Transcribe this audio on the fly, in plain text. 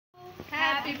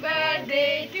Happy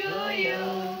birthday to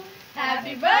you.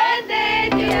 Happy birthday,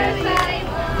 dear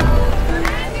Saimon.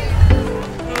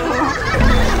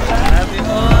 Happy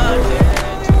birthday.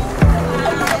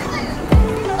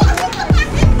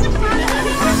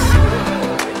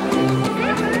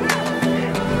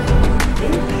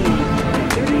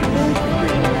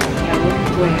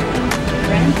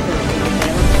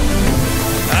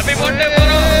 Happy birthday, bro!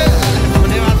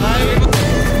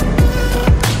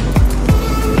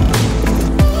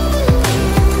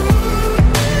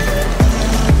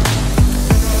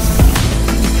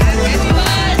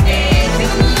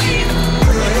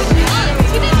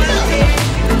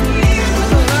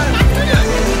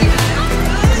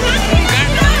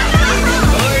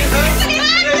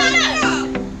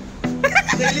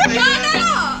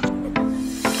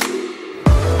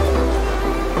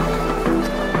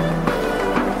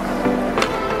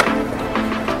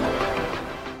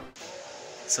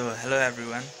 So hello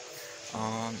everyone.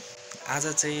 आज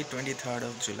चाहिँ 23rd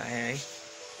of July है,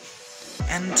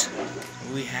 and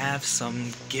we have some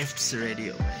gifts ready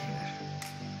over here.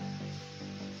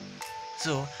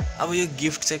 So अब यो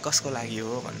gift चाहिँ कसको लागि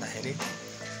हो भन्दाखेरि,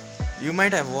 you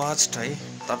might have watched है,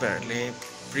 तपाईहरुले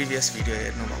प्रिभियस भिडियो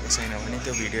हेर्नु भएको छैन भने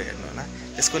त्यो भिडियो हेर्नु होला.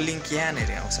 त्यसको लिंक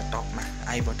यहाँनेर आउँछ टपमा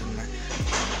आई बटनमा.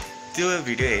 त्यो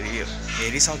भिडियो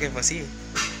हेरिसकेपछि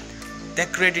त्यहाँ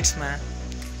क्रेडिट्समा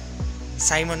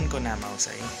साइमन को नाम आउँछ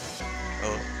है.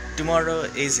 हो, टुमोरो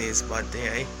इज हिज बर्थडे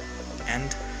है, एन्ड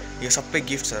यो सबै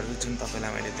गिफ्ट्सहरु जुन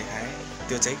तपाईलाई मैले देखाएँ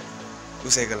त्यो चाहिँ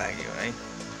उसैको लागि हो है.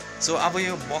 सो अब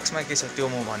यो बक्समा के छ त्यो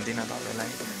म भन्दिन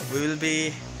तपाईलाई. We will be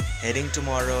heading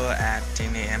tomorrow at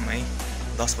 10 AM है.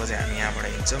 10 बजे हामी यहाँबाट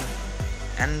हिँड्छौँ,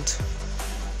 and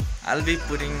I will be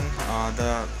putting the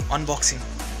unboxing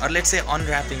or let's say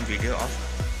unwrapping video of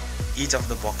each of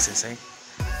the boxes है.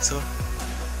 So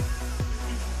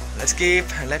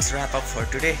let's wrap up for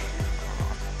today,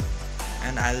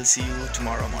 and I'll see you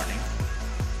tomorrow morning.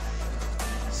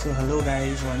 So hello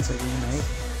guys, once again है,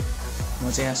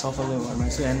 म चाहिँ यहाँ सफलको घरमा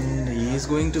छु, and he is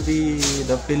going to be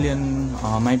the pillion,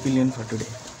 my pillion for today.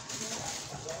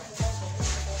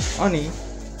 अनि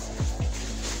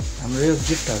हाम्रो यो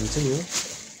गिफ्टहरु चाहिँ यो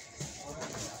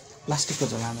प्लास्टिकको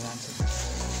झोलामा जान्छ,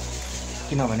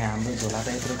 किनभने हाम्रो झोला त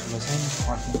यत्रो ठुलो छैन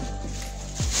अट्नु,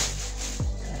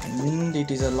 and it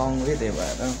is a long way त्यही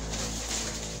भएर.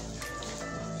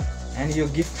 एन्ड यो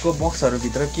गिफ्टको बक्सहरु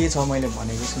भित्र के छ मैले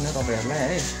भनेको छुइनँ तपाईहरुलाई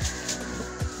है.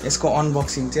 यसको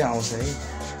अनबक्सिङ चाहिँ आउँछ है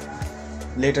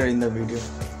letter in the video.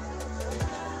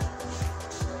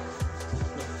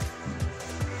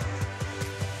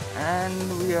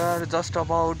 And we are just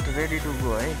about ready to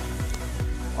go है.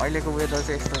 अहिलेको वेदर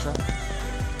चाहिँ यस्तो छ.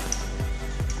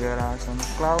 There are some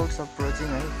clouds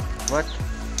approaching है, but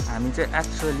हामी चाहिँ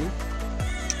एक्चुअली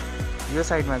यो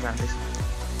साइडमा जाँदैछौँ.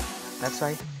 That's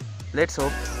why let's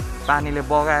hope पानीले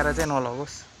बगाएर चाहिँ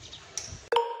नलगोस्.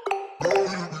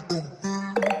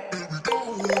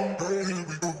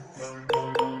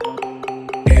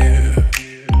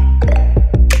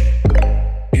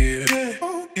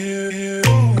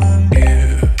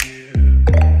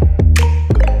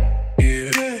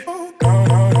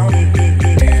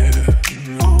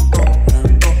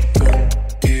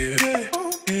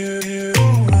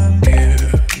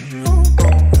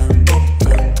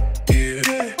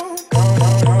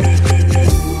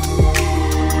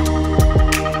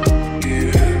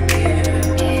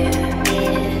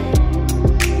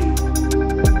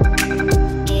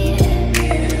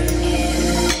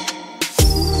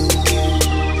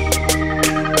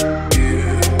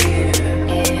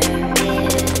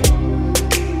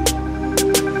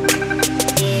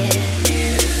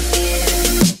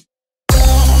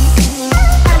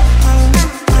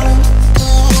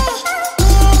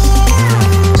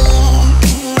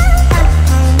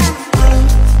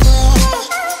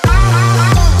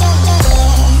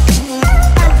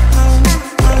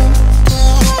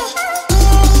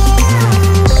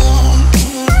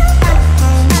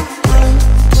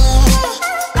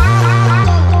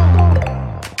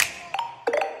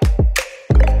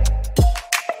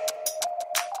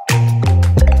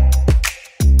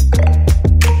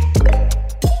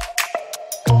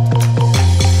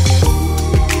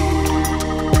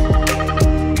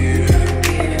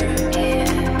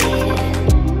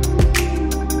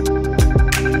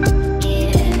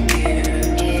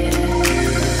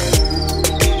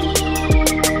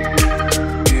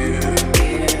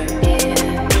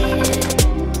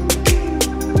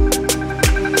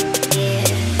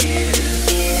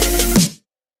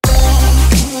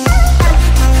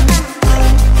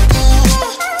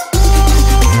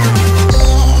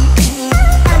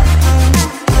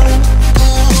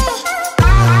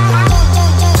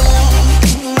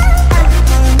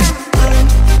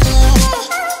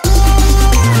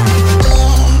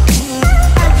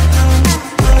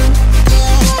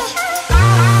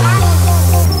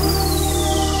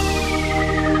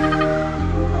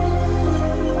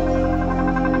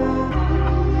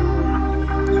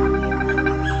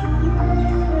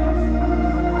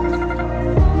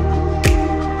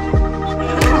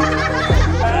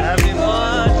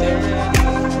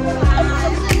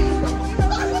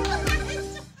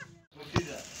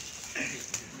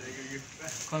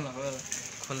 खोल्न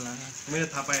मैले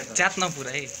थाहा पाएँ त च्यात्न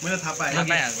पुरै मैले थाहा पाएँ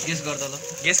गेस गर्दा ल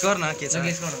गेस गर्न के छ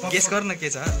गेस गर्न के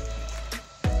छ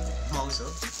माउस हो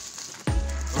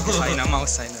छैन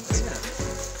माउस छैन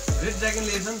रेड ड्रागन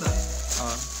लिएछ नि त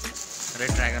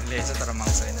रेड ड्रागन लिएछ तर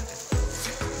माउस छैन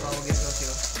अब गेस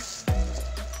गर्थ्यो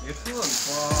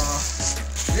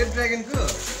रेड ड्रागनको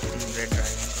रेड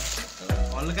ड्रागन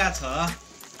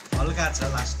हल्का छ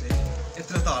लास्टै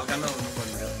यत्रो त हल्का नहुनु पर्ने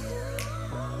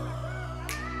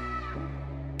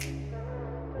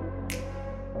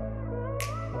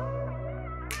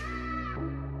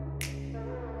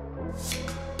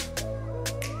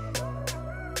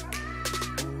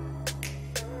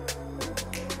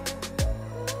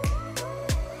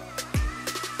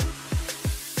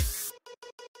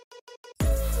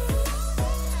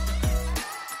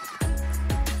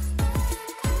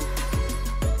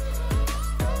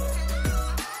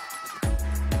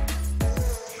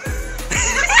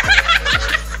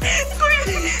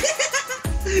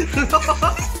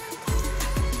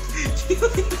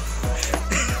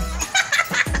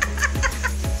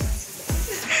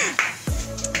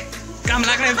काम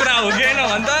लाग्ने कुरा हो कि होइन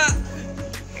भन् त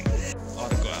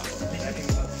अर्को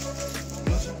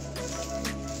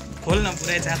खोल्न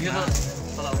पुरै च्यात्न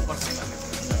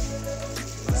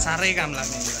साह्रै काम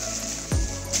लाग्ने कुरा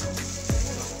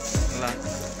ल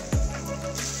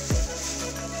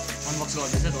अनबक्स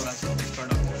गर्दैछ दोरा छ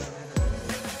प्रडक्ट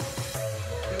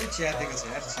च्यातेको छ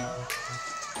यार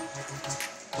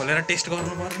खोलेर टेस्ट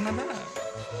गर्नु पर्दैन त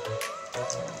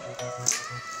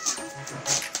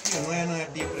नयाँ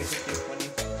टेप रहेछ टेप पनि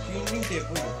क्लिनिङ टेप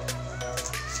हो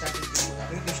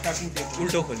स्टार्टिङ टेप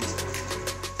उल्टो खोली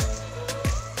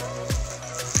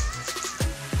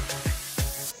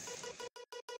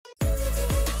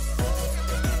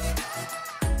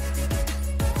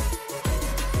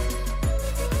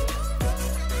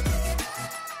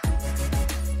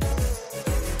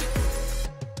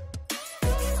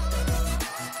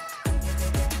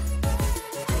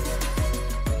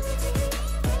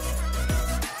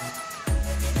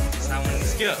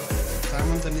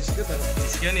सामान त निस्क्यो तर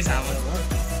निस्क्यो नि सामान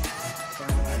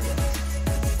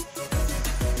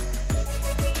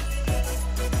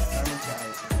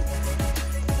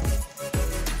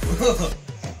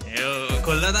यो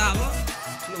खोल्दा त अब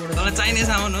तँलाई चाहिने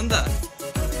सामान हो नि त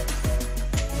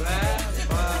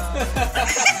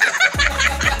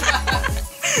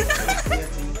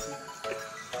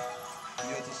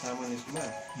यो त सामान यसमा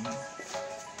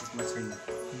छैन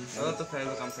त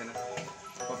फाइलको काम छैन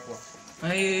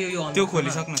त्यो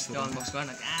खोलिसक्न सुरु अनबक्स गर्न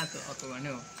कहाँ त अतो गर्ने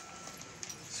हो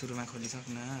सुरुमा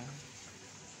खोलिसक्न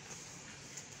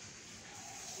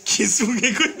के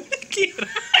सुकेको के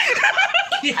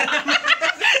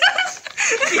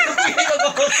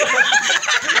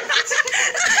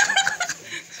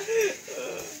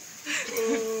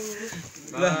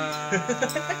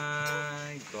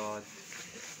गॉड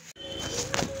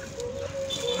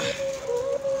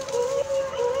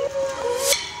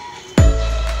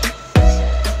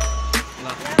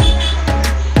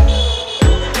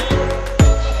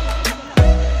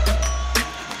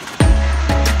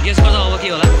गेस गर्दा अब के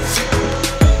होला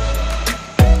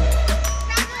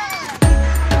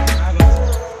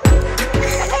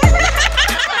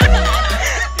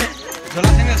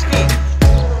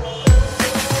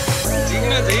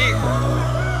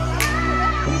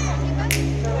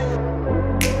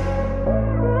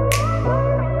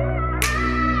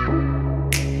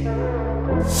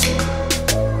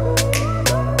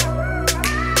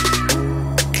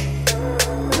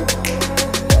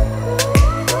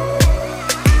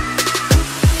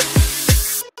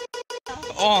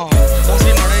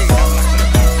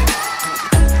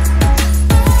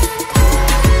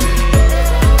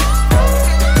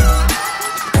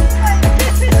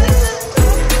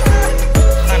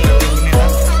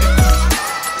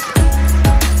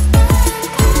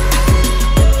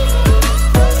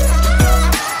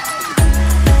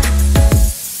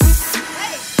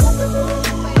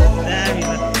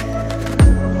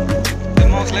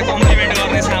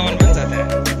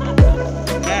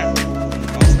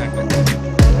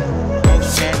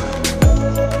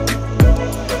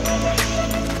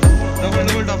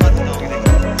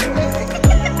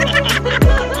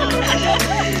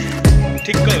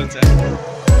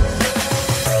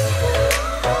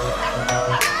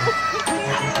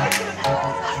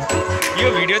यो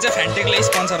भिडियो चाहिँ फ्यान्टेकले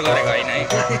स्पोन्सर गरेको होइन है।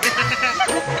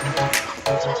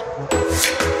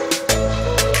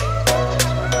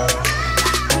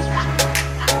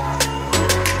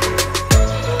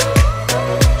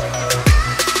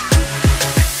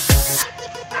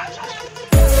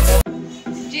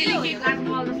 जेली केक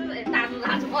लाग्नु आउँछ तातो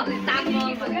लाग्छ मलाई तातो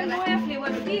नयाँ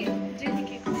फ्लेभर हो कि जेली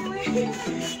केक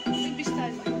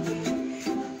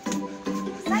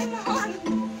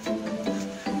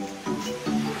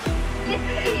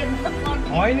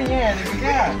होइन यहाँ हेरेको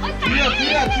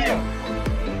क्या थियो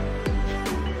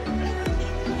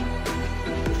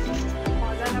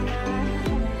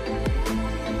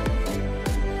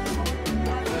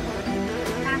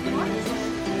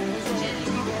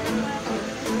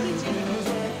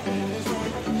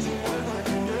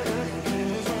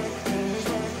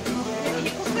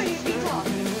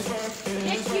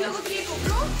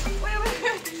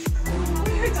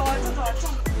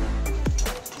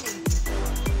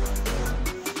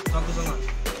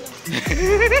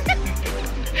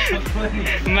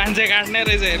मान्छे काट्ने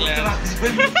रहेछ यसले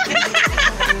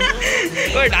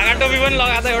ओइ ढाका टोपी पनि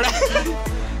लगा त एउटा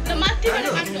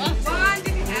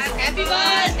Happy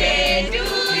birthday to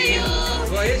you.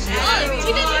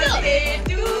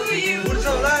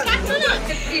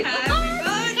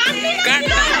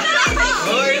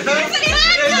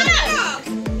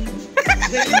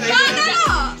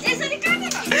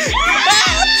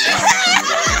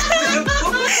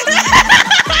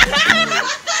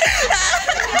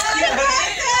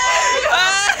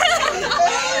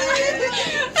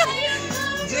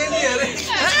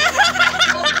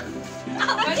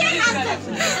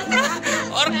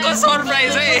 अर्को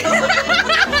सरप्राइज है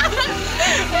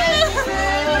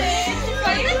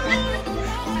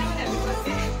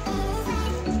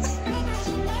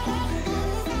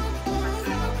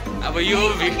अब यो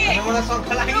मलाई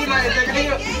शङ्ख लागिरहेछ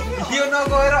क्या यो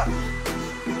नगएर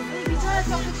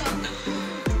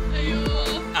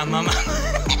आमामा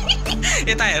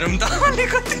यता हेरौँ त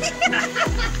अलिकति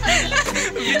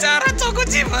बिचारा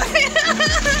चकुची भयो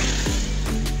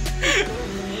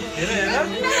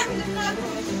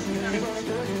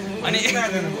अनि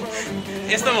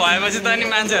यस्तो भएपछि त अनि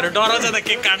मान्छेहरू डराउँछ त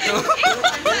केक काट्नु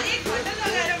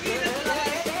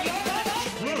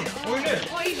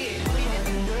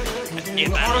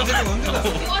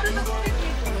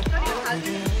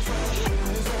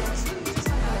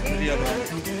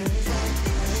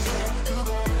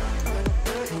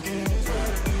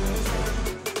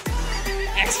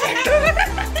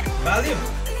बाल्दियौ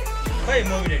खै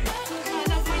मम्मी रेडी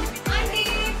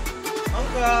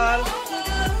अङ्कल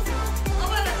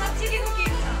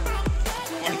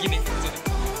अड्किने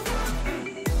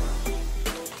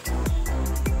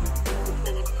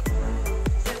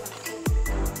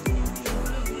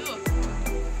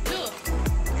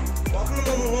पक्नु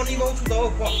म मोर्निङ आउँछु त हो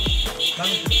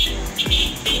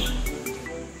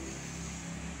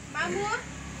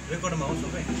रेकर्डमा आउँछु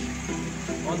है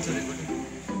आउँछ recording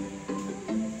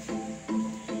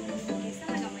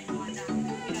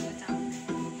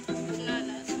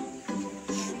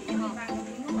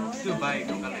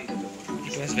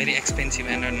It was very expensive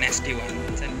and a nasty one.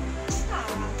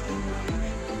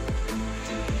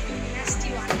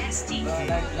 Nasty.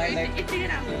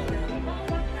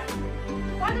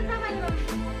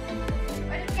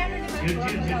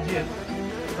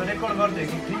 Record गर्दै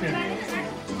कि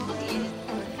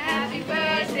Happy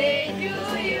birthday to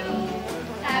you.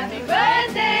 Happy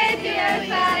birthday dear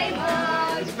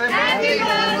Saimon. Happy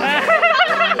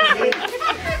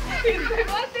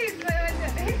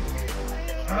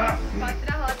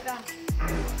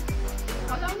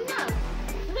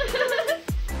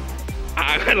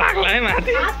आगो लाग्ला है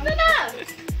माथि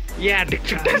या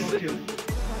ढिकछिक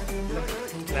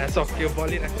ला सक्यो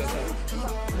बलिरहेको छ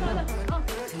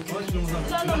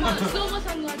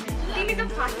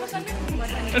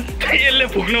यसले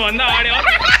फुक्नुभन्दा अगाडि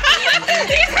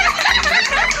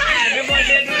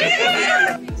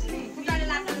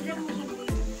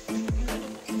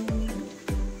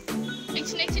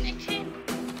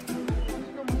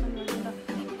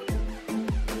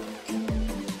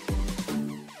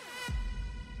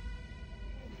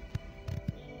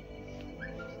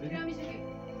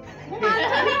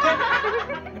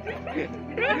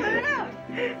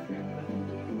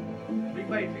Big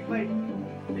bite.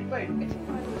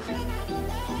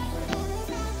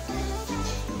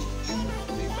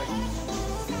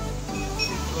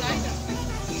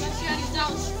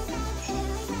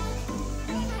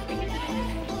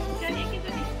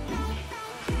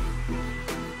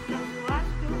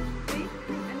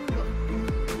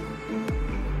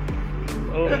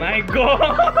 Oh my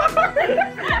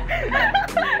god!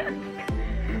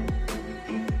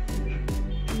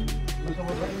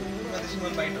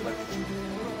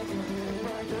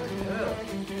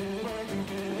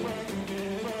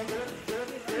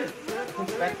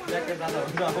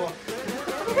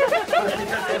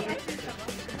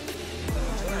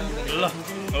 ल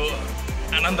हो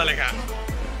आनन्दले खा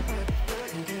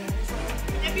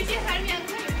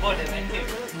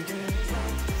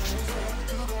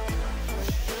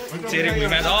चेरी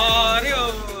भुइँमा झर्यो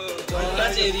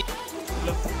चेरी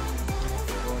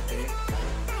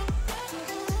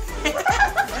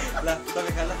ल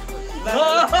तपाईँ खा ल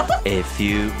A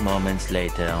few moments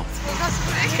later.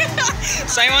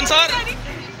 Simon sir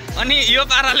अनि यो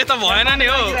पाराले त भएन नि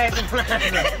हो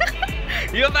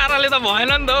यो पाराले त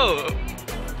भएन नि त हो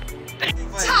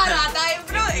छाला दाइ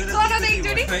ब्रो गर्न त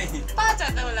एकचोटी 5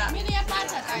 हात होला मेरो यहाँ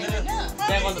 5 हात आयो हैन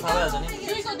त्यहाँ गर्नु थाहा भइहाल्छ नि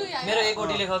 2 को 2 आयो मेरो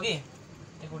एकवटी लेख कि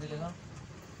एकवटी लेख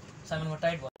साइमनको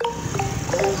टाइट भयो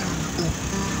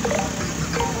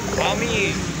हामी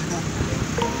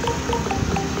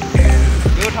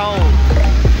यो ठाउँ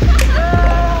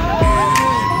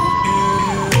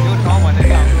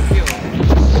भनेको हाम्रो के हो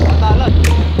अदालत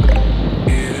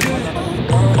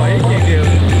भाइ के हो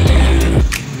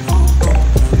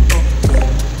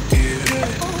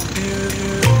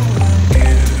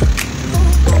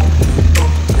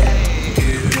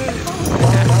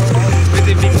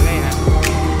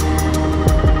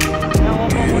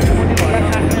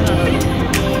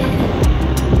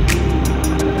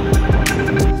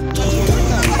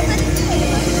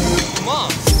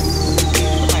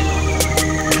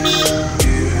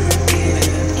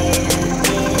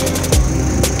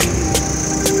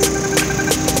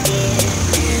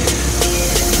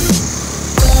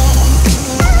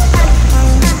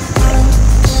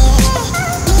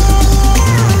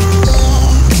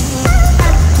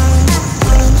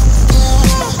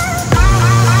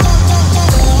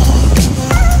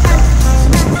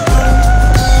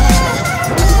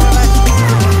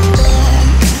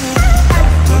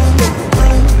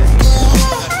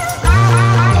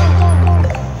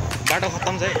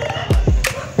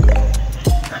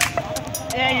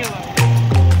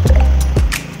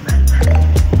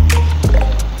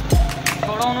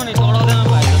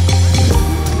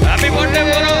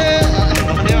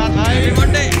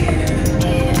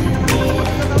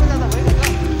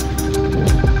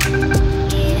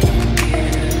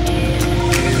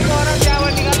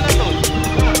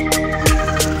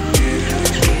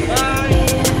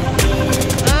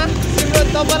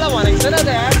तपाईँलाई भनेको छैन त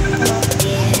यार